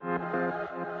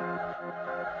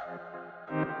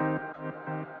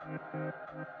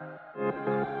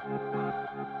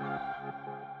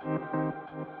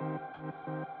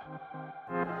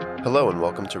Hello and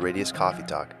welcome to Radius Coffee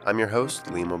Talk. I'm your host,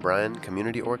 Liam O'Brien,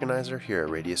 community organizer here at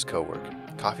Radius Cowork.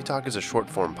 Coffee Talk is a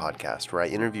short-form podcast where I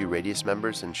interview Radius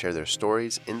members and share their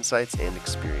stories, insights, and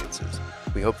experiences.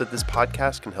 We hope that this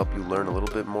podcast can help you learn a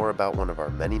little bit more about one of our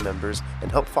many members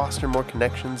and help foster more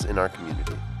connections in our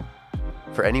community.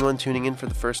 For anyone tuning in for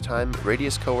the first time,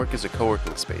 Radius Cowork is a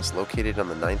co-working space located on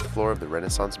the 9th floor of the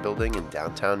Renaissance Building in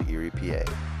downtown Erie, PA.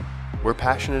 We're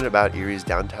passionate about Erie's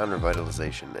downtown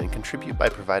revitalization and contribute by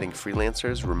providing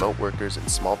freelancers, remote workers, and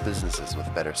small businesses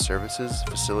with better services,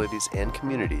 facilities, and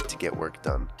community to get work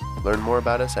done. Learn more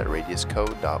about us at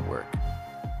radiusco.work.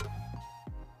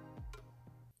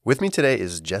 With me today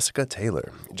is Jessica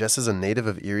Taylor. Jess is a native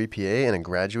of Erie, PA, and a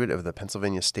graduate of the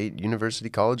Pennsylvania State University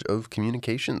College of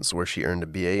Communications, where she earned a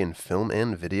BA in film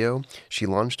and video. She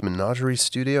launched Menagerie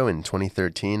Studio in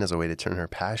 2013 as a way to turn her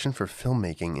passion for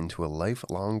filmmaking into a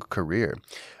lifelong career.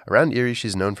 Around Erie,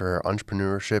 she's known for her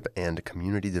entrepreneurship and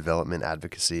community development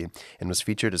advocacy and was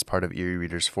featured as part of Erie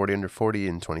Reader's 40 Under 40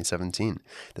 in 2017.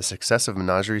 The success of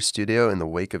Menagerie Studio in the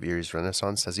wake of Erie's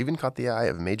Renaissance has even caught the eye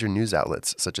of major news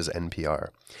outlets such as NPR.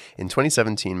 In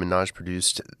 2017, Menage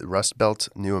produced Rust Belt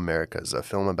New Americas, a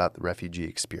film about the refugee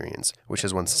experience, which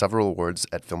has won several awards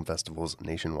at film festivals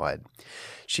nationwide.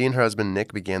 She and her husband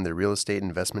Nick began their real estate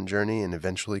investment journey and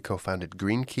eventually co-founded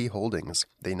Green Key Holdings.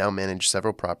 They now manage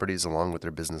several properties along with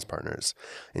their business partners.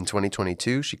 In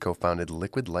 2022, she co-founded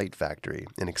Liquid Light Factory,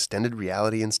 an extended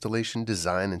reality installation,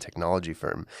 design, and technology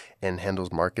firm, and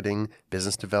handles marketing,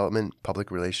 business development, public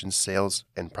relations, sales,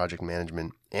 and project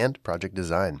management, and project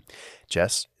design.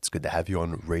 Jess, it's good to have you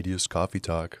on Radius Coffee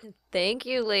Talk. Thank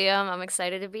you, Liam. I'm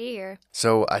excited to be here.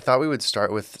 So I thought we would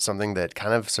start with something that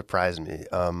kind of surprised me.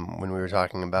 When we were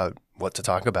talking about what to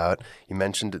talk about, you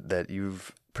mentioned that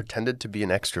you've pretended to be an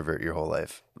extrovert your whole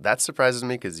life. That surprises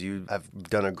me because you have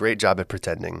done a great job at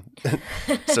pretending.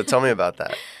 So tell me about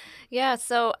that. Yeah,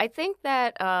 so I think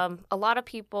that a lot of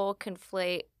people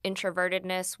conflate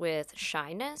introvertedness with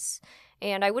shyness.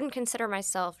 And I wouldn't consider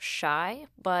myself shy,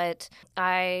 but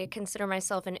I consider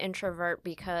myself an introvert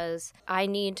because I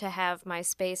need to have my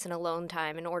space and alone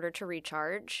time in order to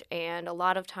recharge. And a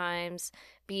lot of times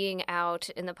being out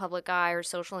in the public eye or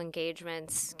social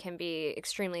engagements can be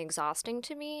extremely exhausting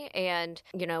to me. And,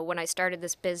 you know, when I started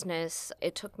this business,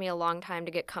 it took me a long time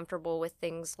to get comfortable with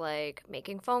things like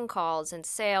making phone calls and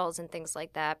sales and things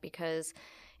like that because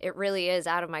it really is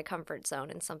out of my comfort zone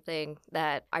and something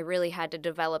that I really had to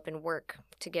develop and work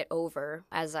to get over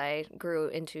as I grew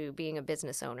into being a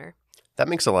business owner. That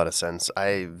makes a lot of sense.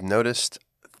 I've noticed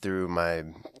through my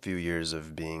few years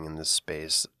of being in this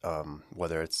space,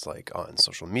 whether it's like on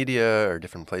social media or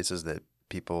different places that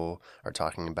people are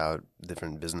talking about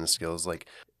different business skills, like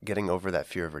getting over that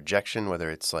fear of rejection,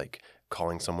 whether it's like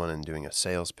calling someone and doing a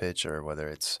sales pitch or whether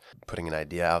it's putting an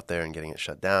idea out there and getting it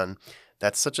shut down.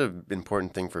 That's such an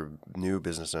important thing for new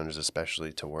business owners,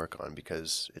 especially to work on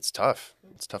because it's tough.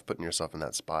 It's tough putting yourself in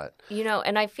that spot. You know,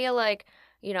 and I feel like,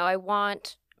 you know, I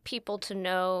want people to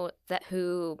know that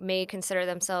who may consider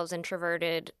themselves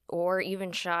introverted or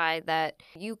even shy that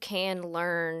you can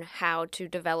learn how to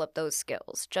develop those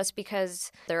skills. Just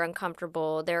because they're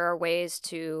uncomfortable, there are ways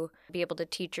to be able to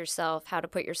teach yourself how to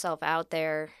put yourself out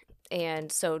there.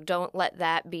 And so don't let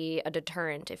that be a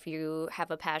deterrent if you have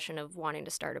a passion of wanting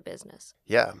to start a business.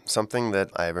 Yeah, something that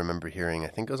I remember hearing, I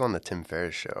think it was on the Tim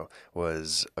Ferriss show,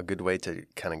 was a good way to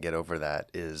kind of get over that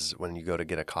is when you go to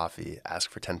get a coffee, ask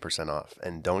for 10% off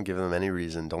and don't give them any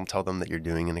reason. Don't tell them that you're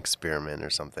doing an experiment or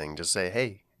something. Just say,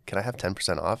 hey, can I have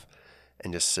 10% off?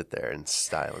 And just sit there in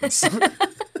silence.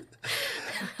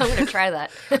 I'm going to try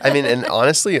that. I mean, and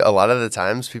honestly, a lot of the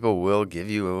times people will give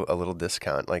you a little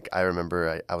discount. Like I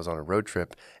remember I was on a road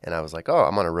trip and I was like, oh,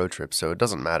 I'm on a road trip, so it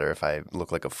doesn't matter if I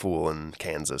look like a fool in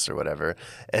Kansas or whatever.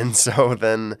 And so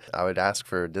then I would ask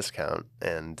for a discount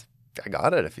and I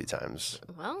got it a few times.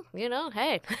 Well, you know,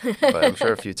 hey. But I'm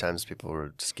sure a few times people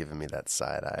were just giving me that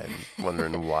side eye and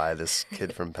wondering why this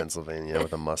kid from Pennsylvania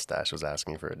with a mustache was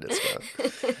asking for a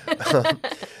discount.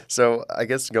 So I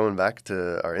guess going back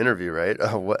to our interview, right?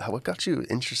 What got you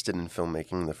interested in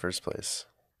filmmaking in the first place?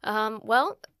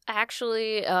 Well,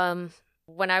 actually,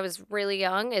 when I was really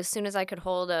young, as soon as I could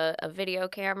hold a video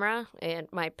camera and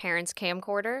my parents'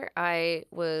 camcorder, I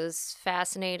was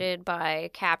fascinated by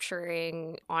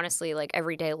capturing, honestly, like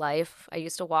everyday life. I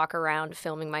used to walk around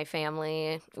filming my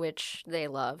family, which they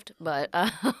loved, but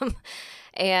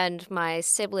and my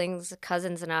siblings,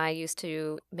 cousins, and I used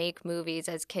to make movies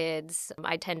as kids.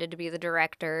 I tended to be the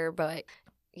director, but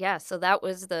yeah, so that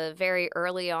was the very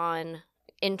early on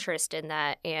interest in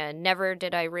that, and never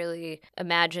did I really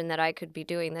imagine that I could be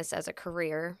doing this as a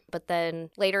career. But then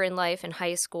later in life, in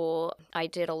high school, I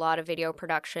did a lot of video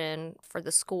production for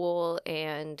the school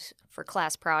and for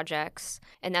class projects.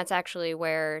 And that's actually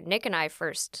where Nick and I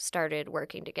first started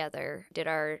working together. Did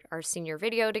our senior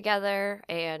video together,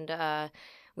 and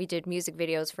we did music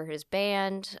videos for his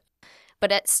band.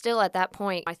 But still at that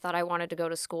point, I thought I wanted to go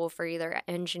to school for either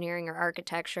engineering or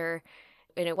architecture.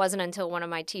 And it wasn't until one of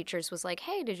my teachers was like,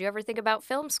 "Hey, did you ever think about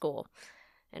film school?"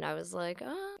 And I was like,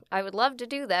 I would love to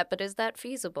do that, but is that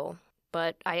feasible?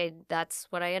 But that's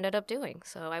what I ended up doing.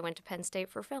 So I went to Penn State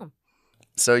for film.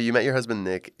 So you met your husband,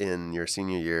 Nick, in your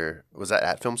senior year. Was that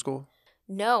at film school?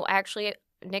 No, actually,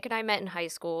 Nick and I met in high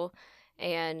school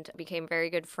and became very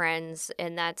good friends.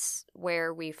 And that's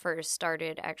where we first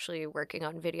started actually working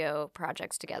on video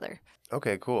projects together.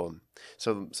 Okay, cool.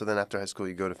 So then after high school,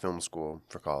 you go to film school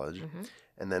for college. Mm-hmm.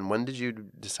 And then when did you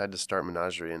decide to start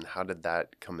Menagerie, and how did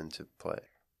that come into play?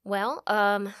 Well,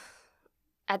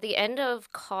 at the end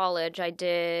of college, I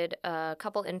did a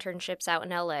couple internships out in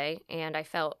LA, and I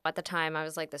felt at the time, I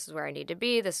was like, this is where I need to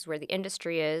be, this is where the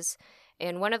industry is.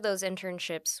 And one of those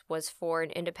internships was for an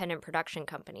independent production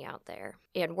company out there.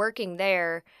 And working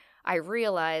there, I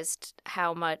realized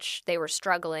how much they were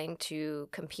struggling to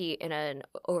compete in an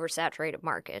oversaturated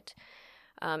market.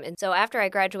 And so after I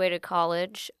graduated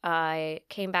college, I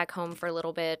came back home for a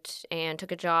little bit and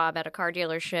took a job at a car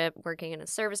dealership working in a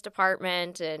service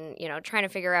department and, trying to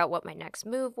figure out what my next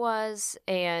move was.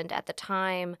 And at the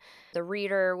time, the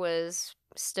Reader was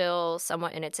still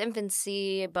somewhat in its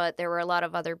infancy, but there were a lot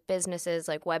of other businesses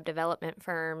like web development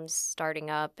firms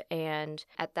starting up. And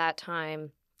at that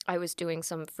time, I was doing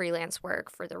some freelance work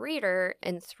for the Reader,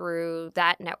 and through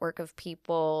that network of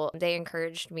people, they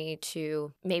encouraged me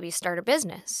to maybe start a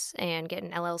business and get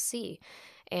an LLC.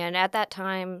 And at that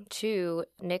time, too,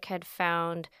 Nick had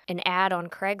found an ad on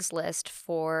Craigslist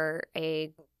for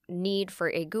a need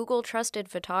for a Google trusted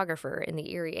photographer in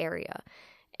the Erie area.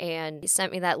 And he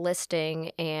sent me that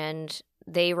listing, and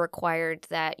they required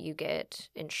that you get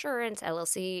insurance,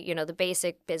 LLC, the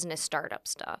basic business startup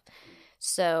stuff.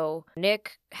 So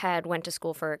Nick went to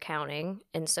school for accounting,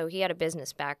 and so he had a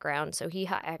business background. So he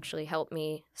actually helped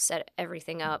me set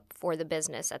everything up for the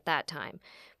business at that time.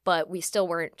 But we still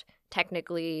weren't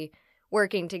technically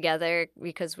working together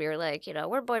because we were like,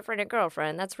 we're boyfriend and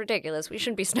girlfriend. That's ridiculous. We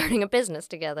shouldn't be starting a business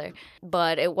together.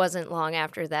 But it wasn't long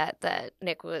after that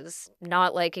Nick was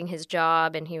not liking his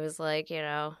job, and he was like,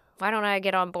 why don't I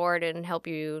get on board and help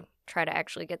you try to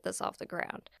actually get this off the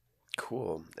ground?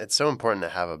 Cool. It's so important to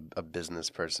have a business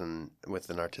person with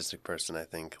an artistic person, I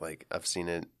think. Like, I've seen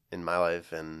it in my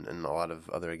life and a lot of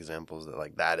other examples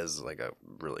that is like a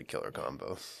really killer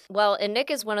combo. Well, and Nick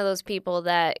is one of those people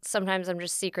that sometimes I'm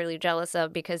just secretly jealous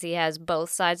of because he has both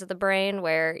sides of the brain,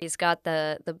 where he's got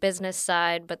the business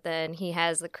side, but then he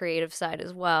has the creative side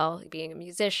as well, being a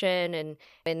musician.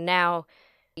 And now,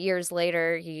 years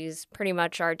later, he's pretty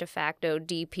much our de facto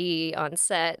DP on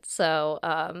set. So,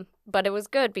 but it was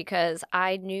good because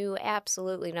I knew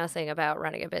absolutely nothing about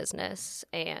running a business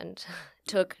and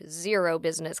took 0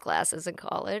 business classes in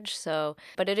college. So,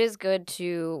 but it is good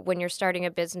to, when you're starting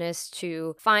a business,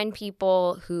 to find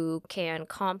people who can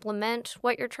complement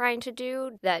what you're trying to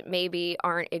do that maybe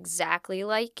aren't exactly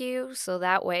like you. So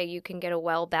that way you can get a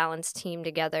well-balanced team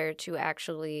together to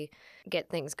actually get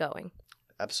things going.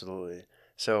 Absolutely.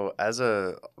 So as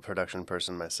a production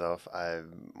person myself, I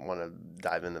want to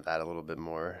dive into that a little bit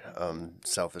more,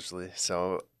 selfishly.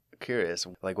 So curious,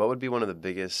 what would be one of the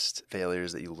biggest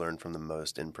failures that you learned from the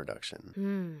most in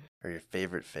production? Or your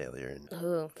favorite failure?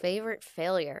 Ooh, favorite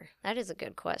failure. That is a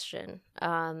good question.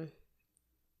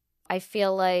 I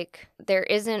feel like there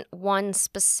isn't one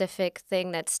specific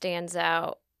thing that stands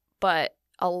out, but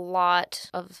a lot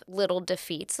of little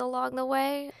defeats along the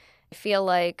way. I feel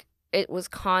like it was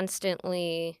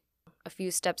constantly a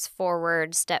few steps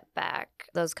forward, step back,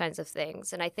 those kinds of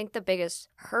things. And I think the biggest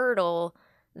hurdle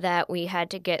that we had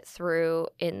to get through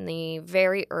in the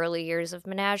very early years of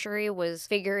Menagerie was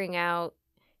figuring out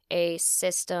a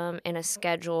system and a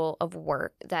schedule of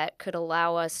work that could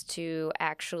allow us to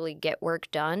actually get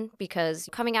work done. Because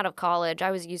coming out of college,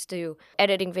 I was used to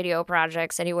editing video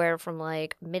projects anywhere from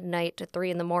midnight to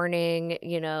 3 a.m,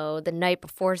 the night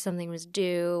before something was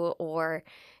due, or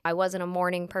I wasn't a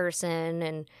morning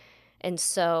person. And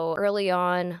so early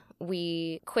on,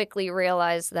 we quickly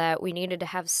realized that we needed to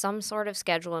have some sort of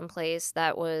schedule in place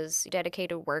that was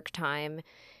dedicated work time.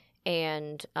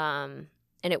 And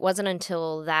it wasn't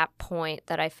until that point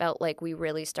that I felt like we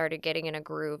really started getting in a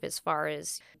groove as far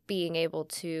as being able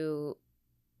to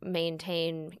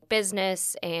maintain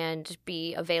business and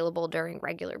be available during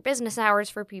regular business hours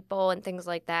for people and things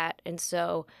like that. And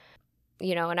so,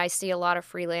 and I see a lot of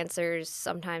freelancers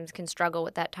sometimes can struggle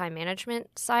with that time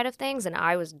management side of things, and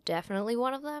I was definitely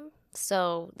one of them.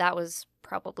 So that was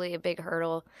probably a big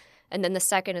hurdle. And then the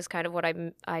second is kind of what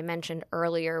I mentioned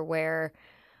earlier, where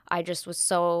I just was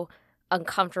so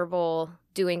uncomfortable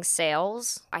doing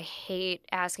sales. I hate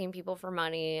asking people for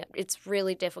money. It's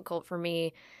really difficult for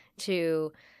me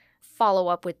to follow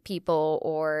up with people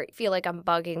or feel like I'm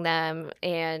bugging them.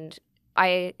 And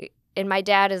my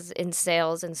dad is in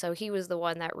sales, and so he was the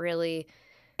one that really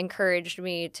encouraged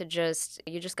me to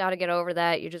you just got to get over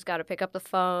that. You just got to pick up the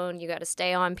phone. You got to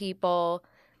stay on people.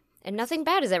 And nothing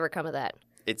bad has ever come of that.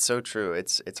 It's so true.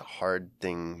 It's a hard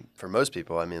thing for most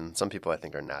people. I mean, some people I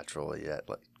think are naturally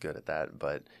good at that,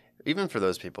 but even for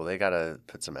those people, they gotta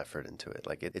put some effort into it.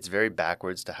 Like it's very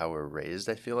backwards to how we're raised.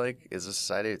 I feel like as a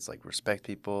society, it's like respect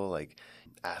people, like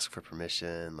ask for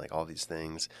permission, like all these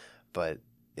things. But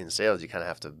in sales, you kind of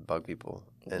have to bug people,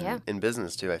 and in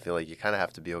business too, I feel like you kind of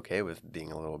have to be okay with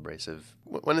being a little abrasive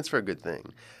when it's for a good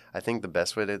thing. I think the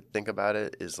best way to think about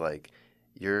it is like,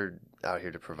 you're out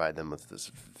here to provide them with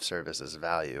this service as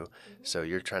value. So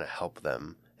you're trying to help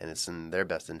them, and it's in their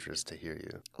best interest to hear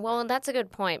you. Well, that's a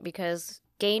good point, because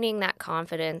gaining that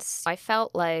confidence, I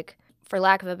felt like, for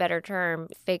lack of a better term,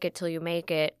 fake it till you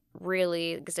make it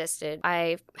really existed.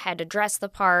 I had to dress the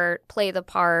part, play the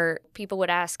part. People would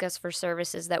ask us for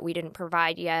services that we didn't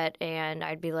provide yet, and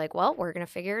I'd be like, well, we're going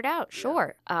to figure it out.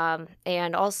 Sure.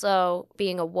 And also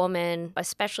being a woman,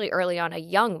 especially early on, a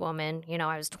young woman,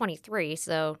 I was 23,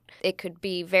 so it could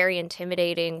be very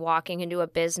intimidating walking into a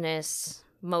business,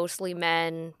 mostly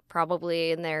men,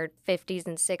 probably in their 50s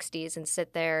and 60s, and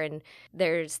sit there, and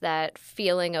there's that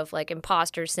feeling of like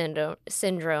imposter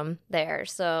syndrome there.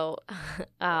 So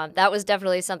that was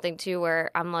definitely something too,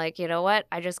 where I'm like, you know what,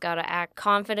 I just got to act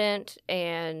confident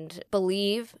and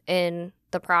believe in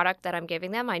the product that I'm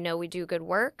giving them. I know we do good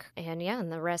work, and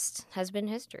and the rest has been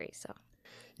history. So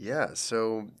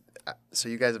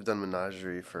you guys have done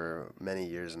Menagerie for many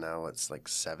years now. It's like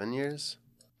 7 years?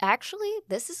 Actually,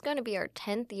 this is going to be our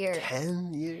 10th year.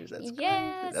 10 years? That's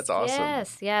yes, crazy. That's awesome.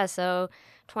 Yes, yeah. So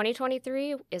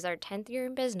 2023 is our 10th year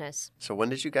in business. So when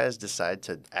did you guys decide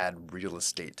to add real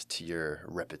estate to your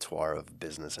repertoire of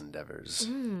business endeavors?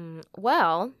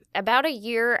 Well, about a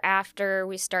year after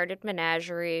we started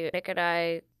Menagerie, Nick and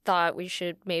I thought we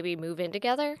should maybe move in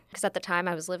together, because at the time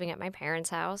I was living at my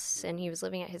parents' house and he was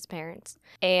living at his parents'.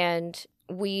 And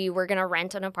we were going to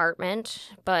rent an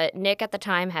apartment, but Nick at the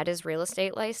time had his real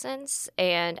estate license.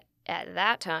 And at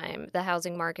that time, the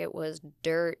housing market was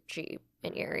dirt cheap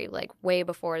in Erie, like way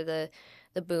before the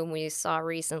boom we saw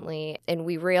recently. And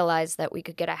we realized that we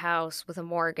could get a house with a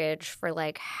mortgage for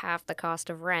like half the cost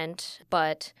of rent,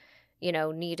 but,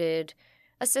 needed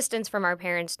assistance from our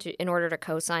parents in order to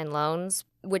co-sign loans,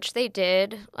 which they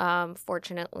did,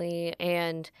 fortunately.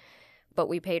 But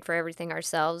we paid for everything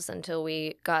ourselves until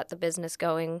we got the business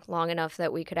going long enough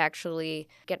that we could actually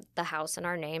get the house in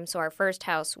our name. So our first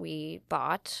house we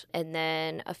bought, and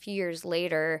then a few years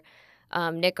later,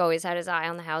 Nick always had his eye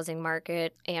on the housing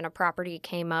market, and a property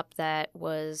came up that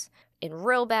was in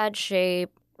real bad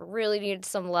shape, really needed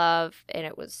some love, and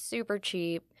it was super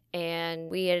cheap. And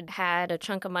we had a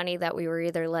chunk of money that we were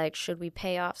either like, should we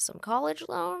pay off some college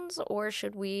loans or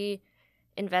should we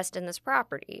invest in this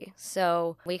property?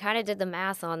 So we kind of did the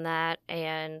math on that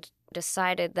and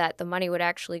decided that the money would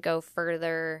actually go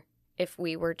further if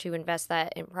we were to invest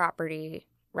that in property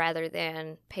rather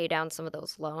than pay down some of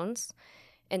those loans.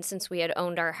 And since we had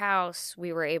owned our house,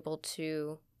 we were able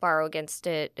to borrow against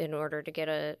it in order to get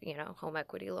a home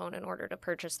equity loan in order to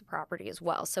purchase the property as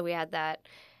well. So we had that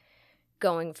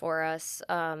going for us.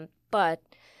 So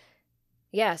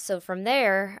from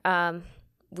there,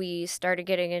 we started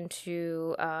getting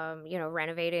into,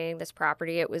 renovating this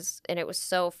property. It was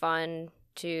so fun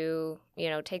to,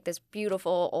 take this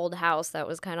beautiful old house that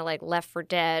was kind of like left for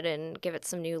dead and give it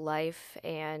some new life.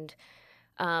 And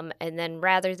then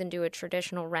rather than do a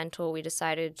traditional rental, we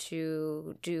decided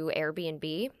to do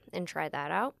Airbnb and try that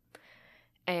out.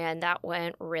 And that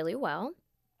went really well.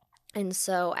 And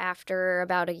so after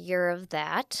about a year of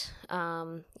that,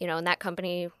 in that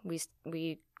company,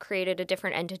 we created a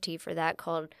different entity for that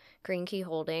called Green Key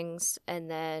Holdings. And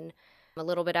then a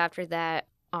little bit after that,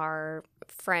 our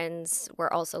friends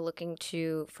were also looking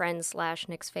to,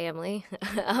 friends/Nick's family,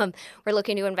 were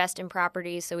looking to invest in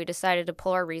properties. So we decided to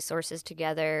pull our resources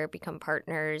together, become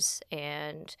partners.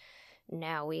 And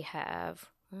now we have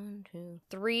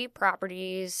 3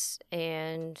 properties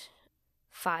and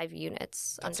 5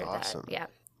 units. That's under awesome. that. Yeah.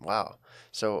 Wow.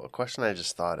 So a question I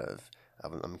just thought of,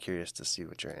 I'm curious to see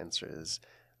what your answer is.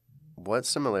 What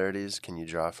similarities can you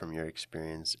draw from your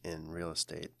experience in real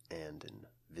estate and in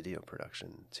video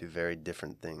production? Two very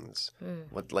different things.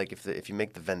 What, like, if you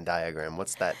make the Venn diagram,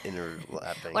 what's that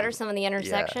interlapping? What are some of the Yeah,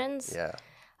 intersections?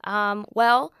 yeah.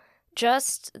 Well,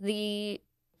 just the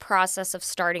process of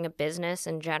starting a business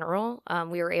in general.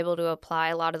 We were able to apply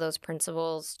a lot of those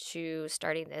principles to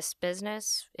starting this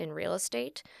business in real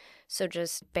estate. So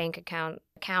just bank account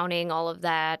accounting, all of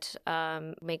that,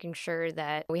 making sure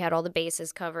that we had all the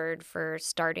bases covered for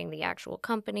starting the actual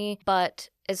company. But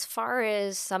as far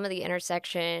as some of the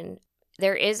intersection,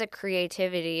 there is a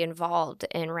creativity involved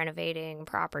in renovating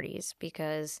properties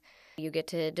because you get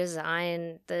to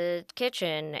design the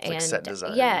kitchen It's and like set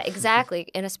design. yeah, exactly.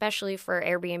 And especially for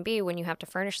Airbnb when you have to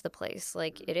furnish the place,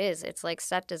 like it's like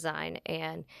set design.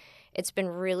 And it's been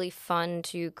really fun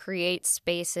to create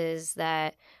spaces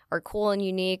that are cool and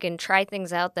unique and try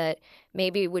things out that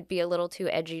maybe would be a little too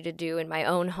edgy to do in my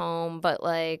own home, but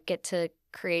like get to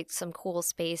create some cool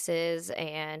spaces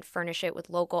and furnish it with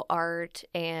local art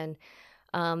and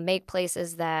make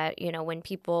places that, when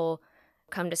people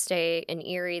come to stay in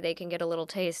Erie, they can get a little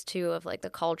taste too of like the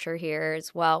culture here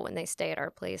as well when they stay at our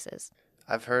places.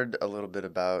 I've heard a little bit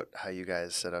about how you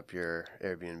guys set up your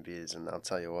Airbnbs, and I'll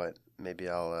tell you what, maybe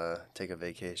I'll take a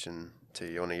vacation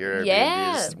to one of your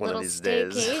Airbnbs one of these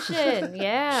days. Staycation,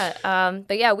 yeah.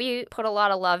 But yeah, we put a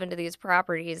lot of love into these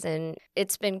properties, and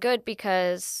it's been good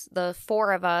because the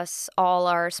four of us all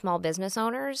are small business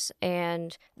owners,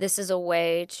 and this is a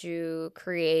way to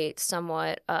create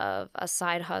somewhat of a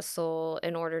side hustle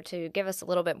in order to give us a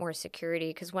little bit more security.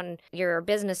 Because when you're a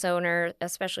business owner,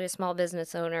 especially a small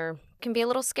business owner, it can be a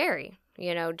little scary,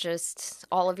 just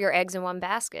all of your eggs in one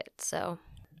basket. So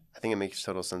I think it makes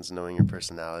total sense knowing your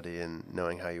personality and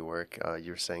knowing how you work.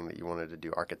 You were saying that you wanted to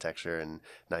do architecture, and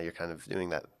now you're kind of doing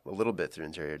that a little bit through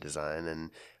interior design. And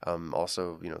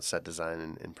also, set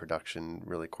design and production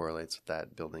really correlates with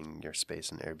that, building your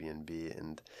space in Airbnb.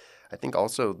 And I think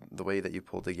also the way that you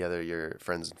pull together your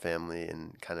friends and family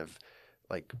and kind of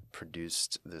like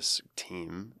produced this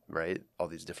team, right? All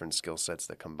these different skill sets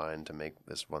that combine to make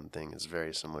this one thing is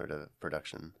very similar to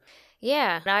production.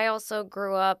 yeah, I also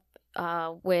grew up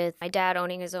with my dad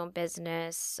owning his own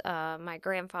business, my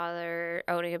grandfather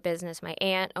owning a business, my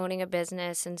aunt owning a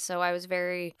business. And so I was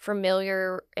very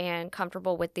familiar and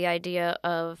comfortable with the idea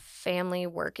of family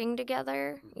working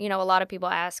together. A lot of people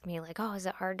ask me like, oh, is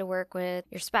it hard to work with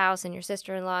your spouse and your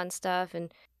sister-in-law and stuff?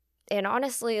 And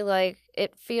honestly, like,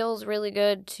 it feels really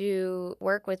good to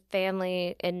work with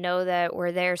family and know that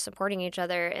we're there supporting each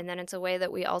other. And then it's a way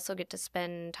that we also get to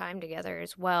spend time together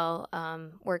as well,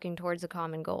 working towards a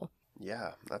common goal.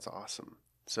 Yeah, that's awesome.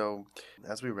 So,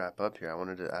 as we wrap up here, I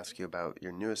wanted to ask you about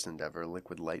your newest endeavor,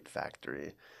 Liquid Light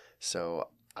Factory. So,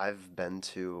 I've been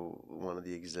to one of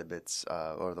the exhibits,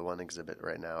 or the one exhibit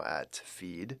right now at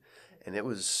Feed, and it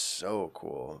was so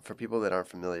cool. For people that aren't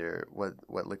familiar, what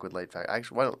Liquid Light Factory,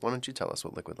 actually, why don't you tell us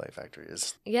what Liquid Light Factory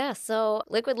is? Yeah, so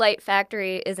Liquid Light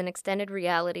Factory is an extended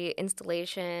reality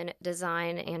installation,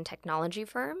 design, and technology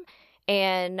firm.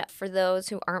 And for those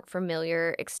who aren't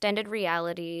familiar, extended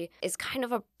reality is kind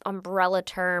of an umbrella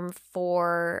term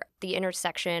for the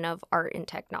intersection of art and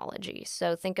technology.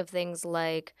 So think of things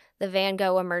like the Van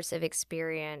Gogh immersive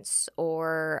experience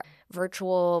or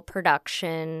virtual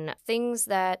production, things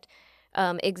that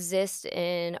exist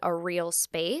in a real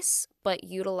space, but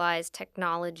utilize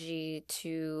technology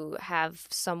to have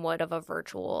somewhat of a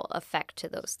virtual effect to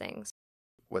those things.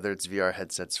 Whether it's VR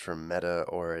headsets from Meta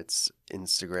or it's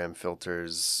Instagram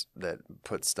filters that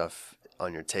put stuff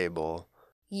on your table.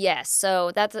 Yes,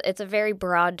 so it's a very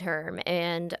broad term,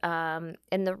 and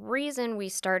the reason we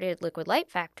started Liquid Light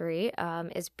Factory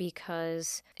is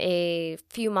because a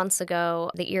few months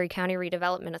ago, the Erie County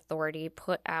Redevelopment Authority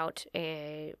put out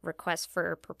a request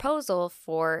for proposal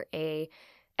for a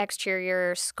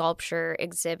exterior sculpture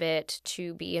exhibit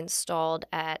to be installed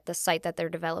at the site that they're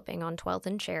developing on 12th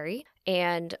and Cherry.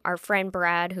 And our friend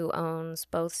Brad, who owns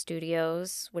both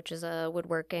studios, which is a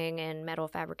woodworking and metal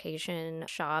fabrication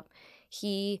shop,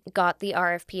 he got the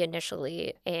RFP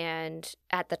initially. And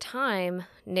at the time,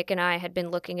 Nick and I had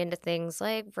been looking into things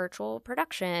like virtual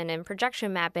production and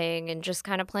projection mapping and just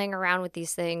kind of playing around with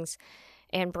these things.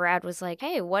 And Brad was like,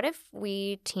 hey, what if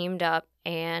we teamed up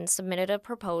and submitted a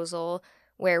proposal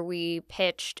where we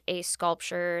pitched a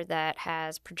sculpture that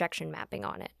has projection mapping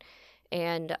on it.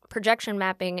 And projection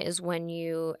mapping is when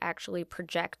you actually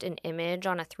project an image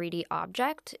on a 3D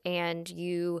object and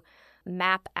you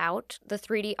map out the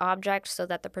 3D object so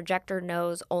that the projector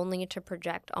knows only to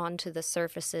project onto the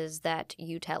surfaces that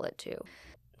you tell it to.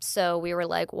 So we were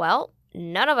like, well,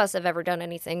 none of us have ever done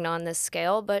anything on this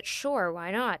scale, but sure,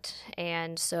 why not?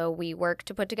 And so we worked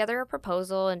to put together a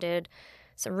proposal and did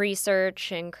some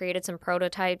research and created some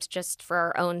prototypes just for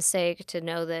our own sake to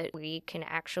know that we can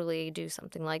actually do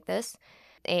something like this.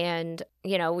 And,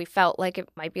 we felt like it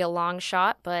might be a long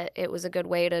shot, but it was a good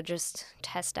way to just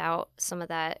test out some of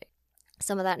that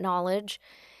knowledge.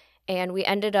 And we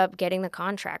ended up getting the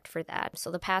contract for that.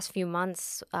 So the past few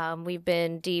months, we've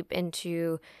been deep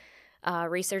into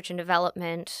research and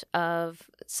development of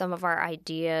some of our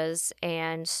ideas.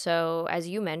 And so, as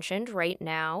you mentioned, right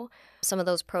now, some of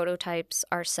those prototypes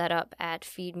are set up at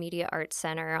Feed Media Arts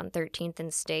Center on 13th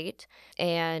and State.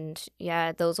 And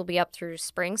yeah, those will be up through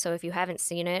spring. So if you haven't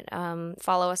seen it,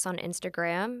 follow us on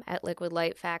Instagram at Liquid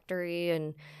Light Factory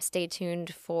and stay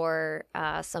tuned for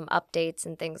some updates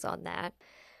and things on that.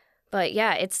 But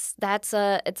yeah, it's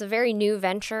a very new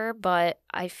venture, but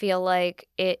I feel like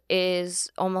it is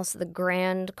almost the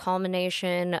grand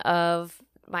culmination of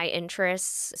my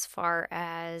interests as far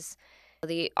as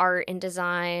the art and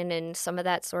design and some of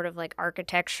that sort of like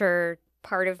architecture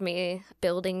part of me,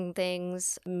 building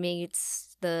things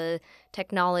meets the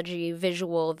technology,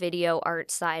 visual, video art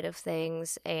side of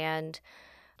things. And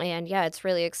yeah, it's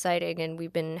really exciting, and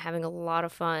we've been having a lot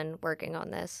of fun working on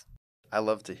this. I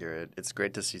love to hear it. It's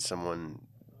great to see someone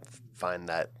find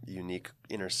that unique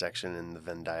intersection in the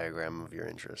Venn diagram of your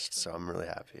interests. So I'm really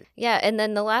happy. Yeah, and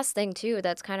then the last thing too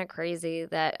that's kind of crazy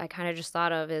that I kind of just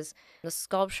thought of is the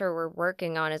sculpture we're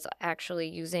working on is actually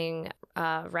using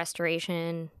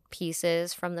restoration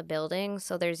pieces from the building.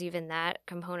 So there's even that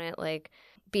component, like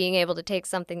being able to take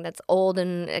something that's old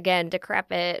and, again,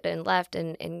 decrepit and left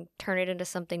and turn it into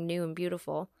something new and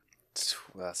beautiful.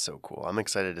 That's so cool. I'm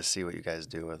excited to see what you guys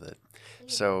do with it.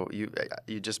 So you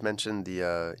just mentioned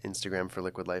the Instagram for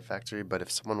Liquid Light Factory, but if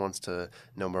someone wants to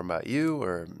know more about you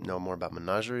or know more about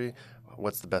Menagerie,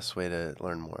 what's the best way to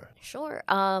learn more? Sure.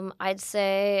 I'd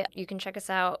say you can check us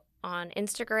out on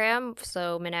Instagram.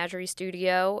 So Menagerie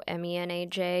Studio,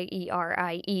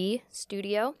 MENAJERIE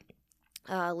Studio,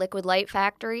 Liquid Light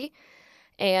Factory.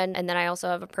 And then I also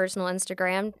have a personal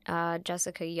Instagram,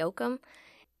 Jessica Yoakum.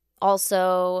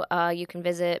 Also, you can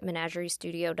visit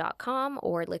menageriestudio.com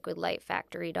or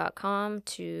liquidlightfactory.com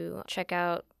to check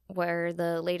out where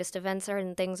the latest events are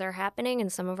and things are happening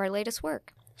and some of our latest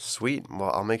work. Sweet.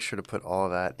 Well, I'll make sure to put all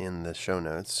of that in the show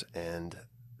notes. And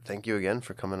thank you again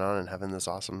for coming on and having this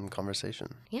awesome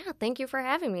conversation. Yeah, thank you for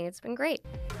having me. It's been great.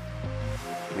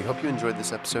 We hope you enjoyed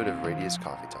this episode of Radius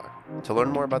Coffee Talk. To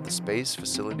learn more about the space,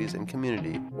 facilities, and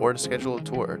community, or to schedule a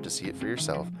tour to see it for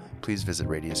yourself, please visit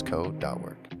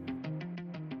radiusco.org.